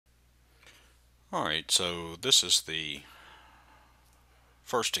Alright, so this is the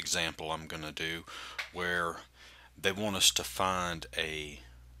first example I'm going to do where they want us to find a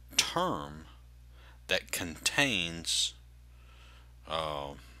term that contains,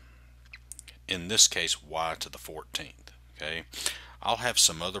 in this case, y to the 14th. Okay, I'll have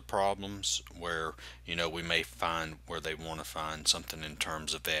some other problems where we may find where they want to find something in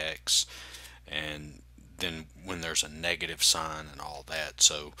terms of x, and then when there's a negative sign and all that.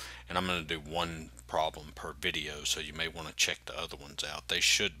 So, and I'm going to do one problem per video, so you may want to check the other ones out. They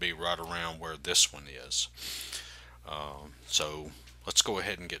should be right around where this one is. So let's go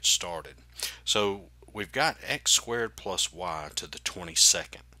ahead and get started. So we've got x squared plus y to the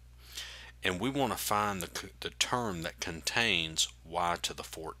 22nd, and we want to find the term that contains y to the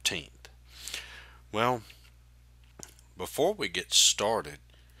 14th. Well, before we get started,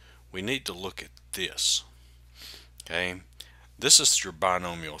 we need to look at this. Okay, this is your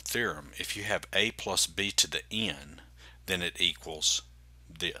binomial theorem. If you have a plus b to the n, then it equals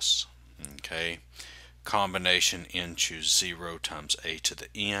this. Okay, combination n choose 0 times a to the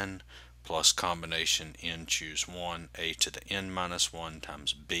n plus combination n choose 1 a to the n minus 1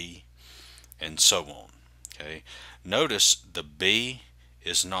 times b, and so on. Okay, notice the b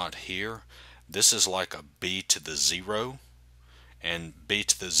is not here. This is like a b to the 0, and b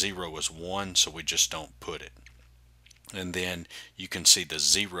to the 0 is 1, so we just don't put it. And then you can see the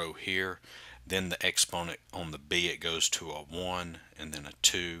 0 here, then the exponent on the b, it goes to a 1 and then a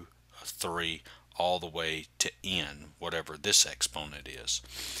 2, a 3, all the way to n, whatever this exponent is.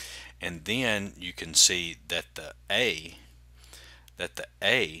 And then you can see that the a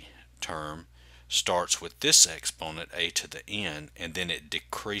term starts with this exponent a to the n, and then it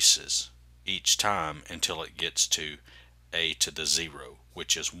decreases each time until it gets to a to the 0,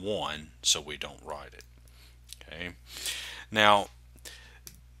 which is 1, so we don't write it. Okay, now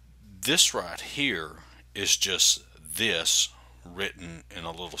this right here is just this written in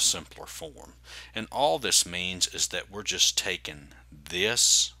a little simpler form, and all this means is that we're just taking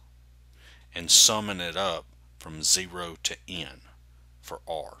this and summing it up from 0 to n for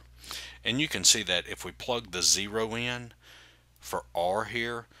r. And you can see that if we plug the 0 in for r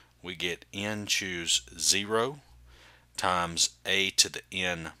here, we get n choose 0 times a to the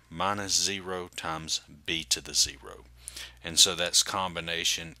n minus 0 times b to the 0. And so that's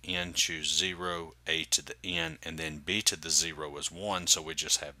combination n choose 0, a to the n, and then b to the 0 is 1, so we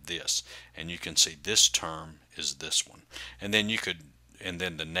just have this. And you can see this term is this one. And then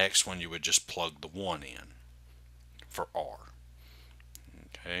the next one you would just plug the 1 in for r.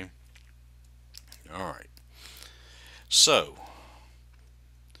 Okay. All right. So,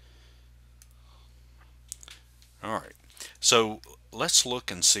 all right. So let's look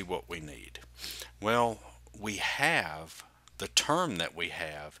and see what we need. Well, we have the term that we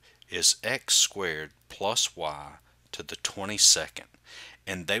have is x squared plus y to the 22nd,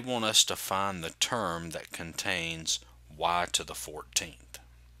 and they want us to find the term that contains y to the 14th.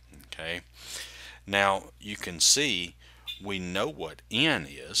 Okay, now you can see we know what n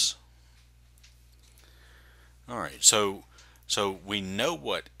is. All right, so we know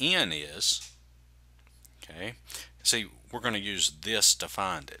what n is. Okay, see, we're going to use this to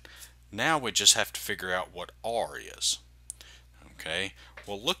find it. Now we just have to figure out what r is. Okay,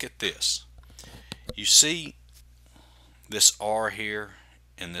 well, look at this. You see this r here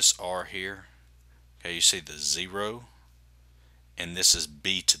and this r here. Okay, you see the 0, and this is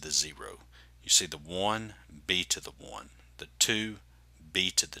b to the 0. You see the 1, b to the 1, the 2, b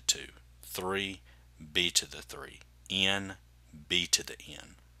to the 2, 3, b to the 3, n, b to the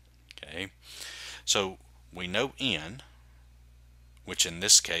n. Okay, so we know n, which in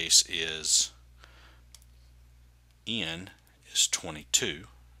this case is n is 22.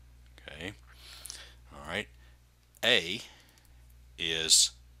 Okay, all right, a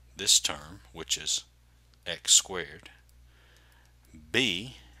is this term, which is x squared.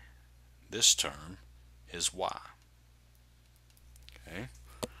 B, this term, is y. Okay,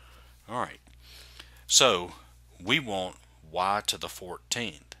 all right, so we want y to the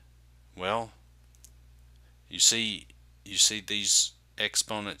 14th. Well, you see these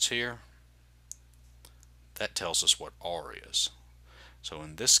exponents here? That tells us what r is. So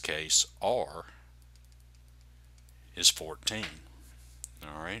in this case, r is 14.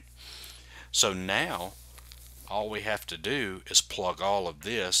 All right, so now all we have to do is plug all of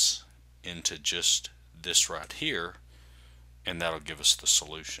this into just this right here, and that'll give us the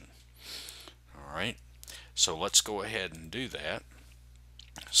solution. All right, so let's go ahead and do that.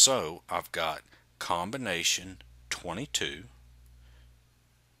 So I've got combination 22.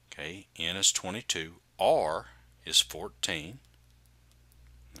 Okay, n is 22, r is 14.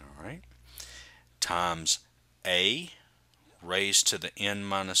 All right, times a raised to the n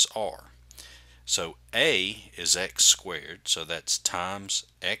minus r. So a is x squared, so that's times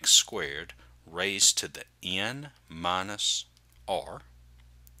x squared raised to the n minus r,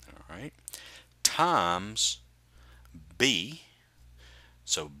 all right, times b,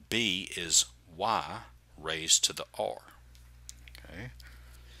 so b is y raised to the r, okay,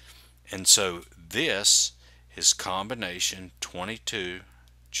 and so this is combination 22,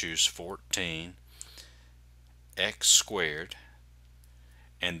 choose 14, x squared,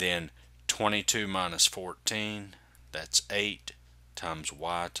 and then 22 minus 14, that's 8, times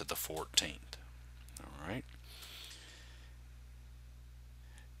y to the 14th. All right.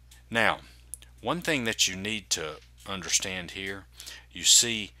 Now, one thing that you need to understand here, you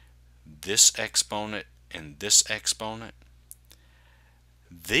see this exponent and this exponent.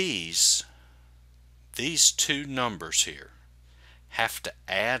 These two numbers here have to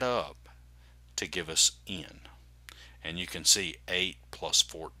add up to give us n. And you can see 8 plus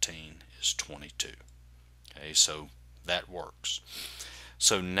 14 is 22. Okay, so that works.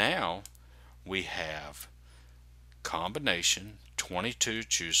 So now we have combination 22,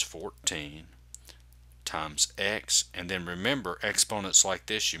 choose 14, times x, and then remember exponents like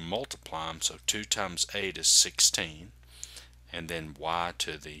this you multiply them, so 2 times 8 is 16, and then y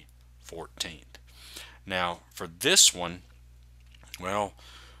to the 14th. Now for this one, well,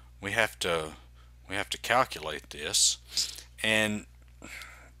 we have to calculate this, and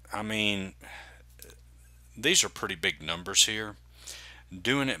I mean, these are pretty big numbers here.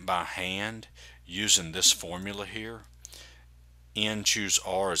 Doing it by hand using this formula here, n choose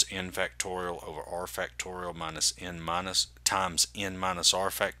r is n factorial over r factorial minus n minus times n minus r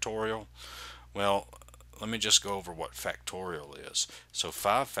factorial. Well, let me just go over what factorial is. So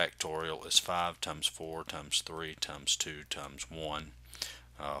 5 factorial is 5 times 4 times 3 times 2 times 1.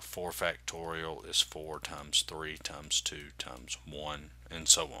 4 factorial is 4 times 3 times 2 times 1, and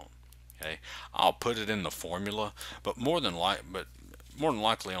so on. Okay, I'll put it in the formula, but more than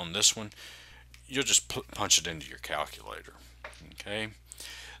likely on this one, you'll just punch it into your calculator. Okay,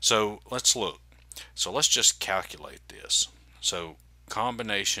 so let's look. So let's just calculate this. So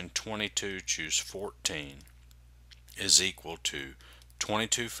combination 22, choose 14 is equal to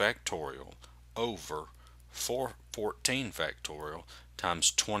 22 factorial over 14 factorial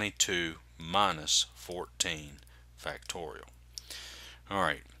times 22 minus 14 factorial. All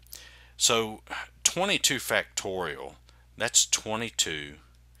right, so 22 factorial, that's 22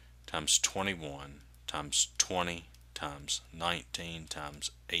 times 21 times 20 times 19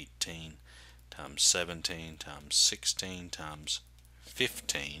 times 18 times 17 times 16 times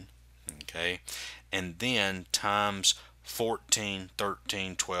 15, okay, and then times 14,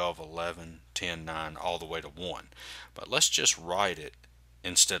 13, 12, 11, 10, 9, all the way to 1. But let's just write it,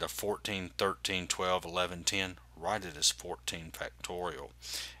 instead of 14, 13, 12, 11, 10, write it as 14 factorial.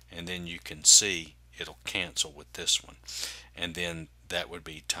 And then you can see it'll cancel with this one. And then that would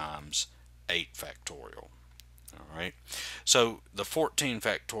be times 8 factorial. Alright, so the 14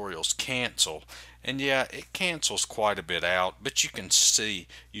 factorials cancel, and yeah, it cancels quite a bit out, but you can see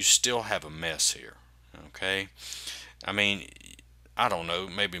you still have a mess here. Okay, I mean, I don't know,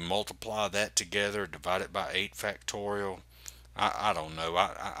 maybe multiply that together, divide it by 8 factorial. I don't know.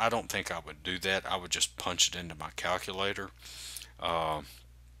 I don't think I would do that. I would just punch it into my calculator.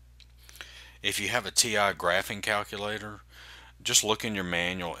 If you have a TI graphing calculator, just look in your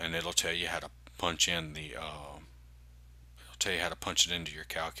manual and it'll tell you how to punch in the punch it into your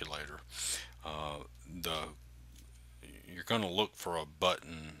calculator. You're going to look for a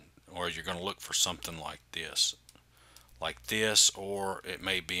button, or you're going to look for something like this, or it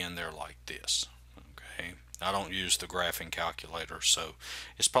may be in there like this. Okay, I don't use the graphing calculator, so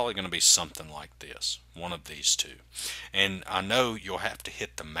it's probably going to be something like this, one of these two. And I know you'll have to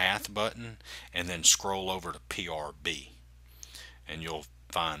hit the math button and then scroll over to PRB, and you'll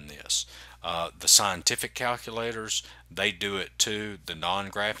find this. The scientific calculators, they do it too. The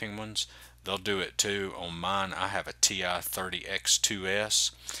non-graphing ones, they'll do it too. On mine, I have a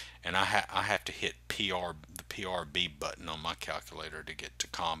TI-30X2S, and I have to hit the PRB button on my calculator to get to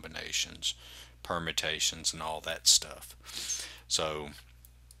combinations, permutations, and all that stuff. So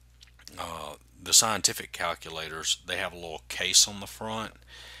the scientific calculators, they have a little case on the front,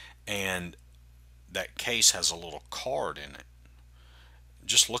 and that case has a little card in it.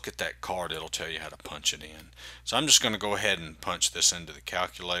 Just look at that card, it'll tell you how to punch it in. So I'm just going to go ahead and punch this into the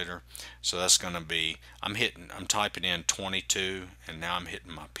calculator. So that's going to be, I'm typing in 22, and now I'm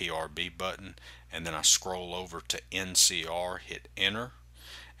hitting my PRB button, and then I scroll over to NCR, hit enter,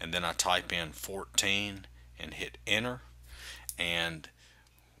 and then I type in 14 and hit enter, and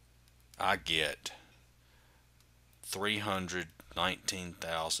I get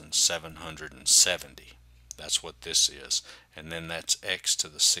 319,770. That's what this is. And then that's x to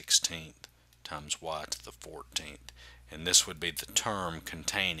the 16th times y to the 14th. And this would be the term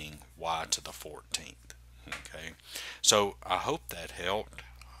containing y to the 14th. Okay, so I hope that helped.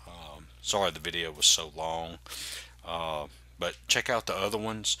 Sorry the video was so long, but check out the other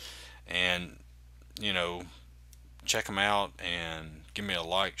ones, and check them out, and give me a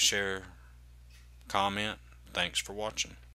like, share, comment. Thanks for watching.